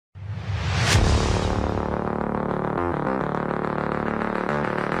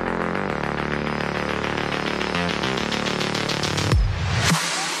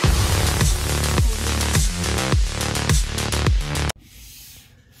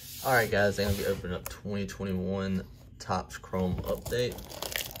Alright guys, I'm going to be opening up 2021 Topps Chrome Update.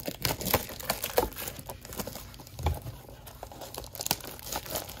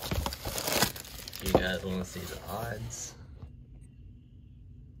 If you guys want to see the odds,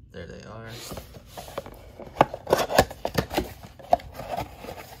 there they are.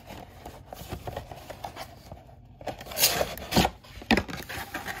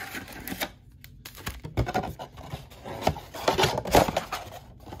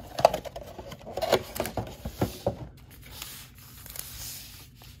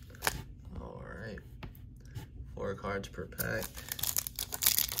 Alright, 4 cards per pack.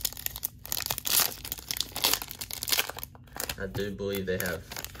 I do believe they have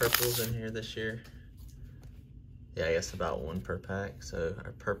purples in here this year. Yeah, I guess about 1 per pack. So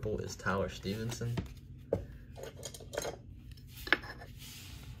our purple is Tyler Stevenson.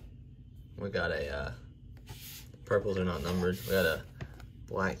 We got a, purples are not numbered. We got a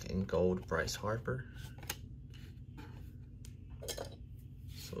black and gold Bryce Harper.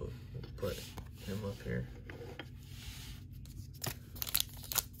 So we'll put him up here.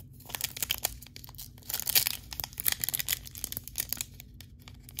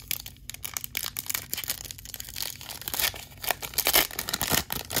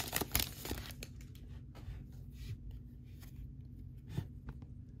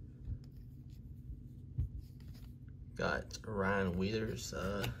 Got Ryan Wheeler's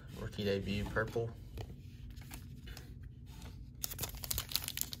rookie debut purple.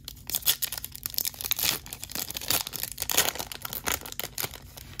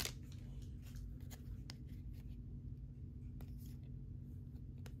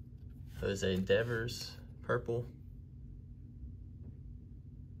 Jose Devers purple.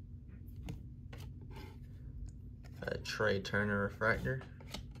 Trey Turner refractor.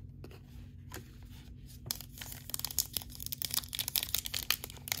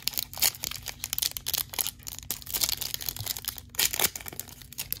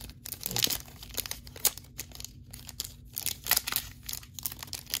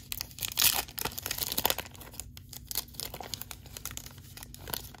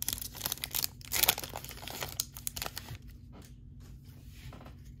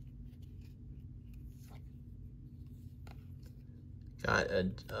 Got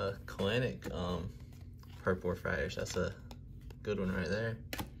a Clinic purple refractors. That's a good one right there.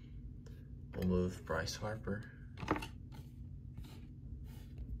 We'll move Bryce Harper.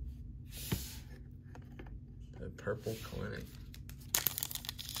 The purple Clinic.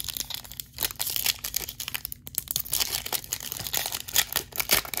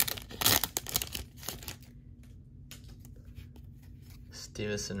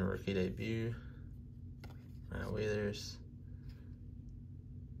 Stevenson rookie debut. Ryan Wheeler's.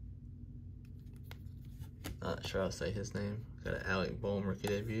 Not sure I'll say his name. Got an Alec Bohm rookie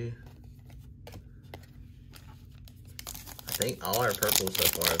debut. I think all our purples so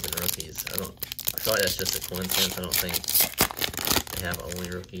far have been rookies. I feel like that's just a coincidence. I don't think they have only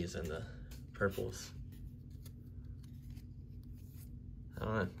rookies in the purples. I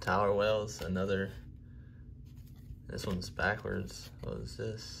don't know. Tyler Wells, another. This one's backwards. What is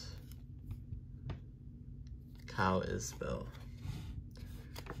this? Kyle Isbell.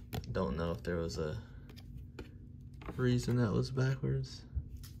 Don't know if there was a reason that was backwards.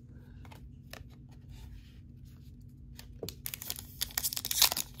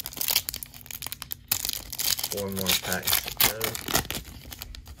 Four more packs to go.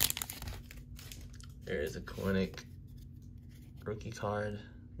 There is a Clinic rookie card,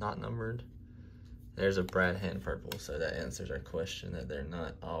 not numbered. There's a Brad Hand purple, so that answers our question that they're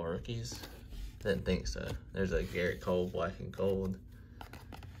not all rookies. Didn't think so. There's a Garrett Cole black and gold.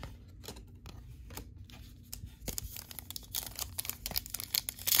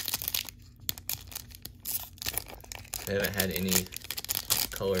 They haven't had any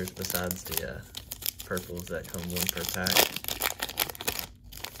colors besides the purples that come 1 per pack.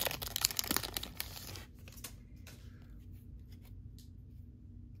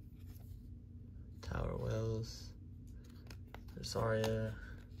 Tyler Wells, Rosario,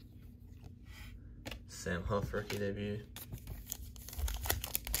 Sam Huff rookie debut.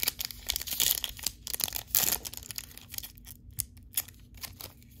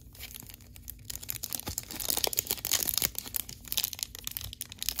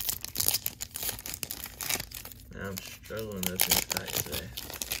 I'm struggling opening this pack today.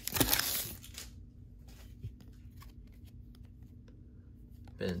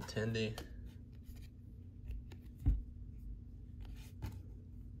 Benintendi.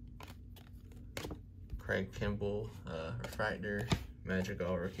 Craig Kimbrell, refractor,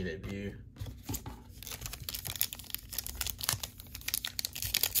 Madrigal rookie debut.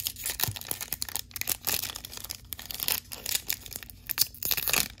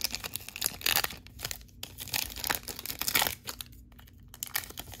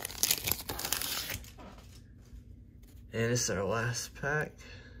 And it's our last pack.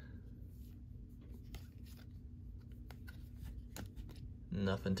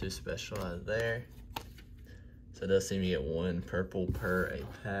 Nothing too special out of there. So it does seem you get one purple per a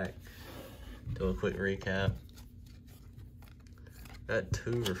pack. Do a quick recap. Got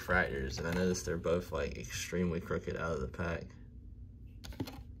 2 refractors, and I noticed they're both like extremely crooked out of the pack. I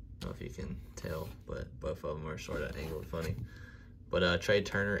don't know if you can tell, but both of them are sort of angled funny. But Trey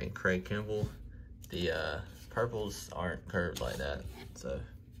Turner and Craig Kimbrell, the purples aren't curved like that. So,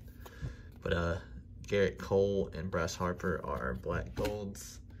 but Garrett Cole and Bryce Harper are our black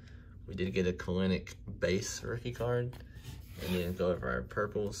golds. We did get a Kalenic base rookie card, and then go over our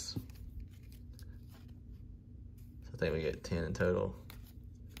purples. So I think we get 10 in total.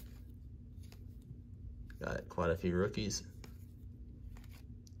 Got quite a few rookies.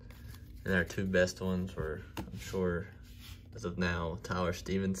 And our 2 best ones were, I'm sure, as of now, Tyler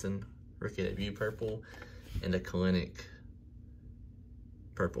Stevenson, rookie debut purple, and a Kalenic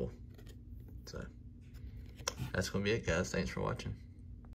purple. So that's gonna be it, guys. Thanks for watching.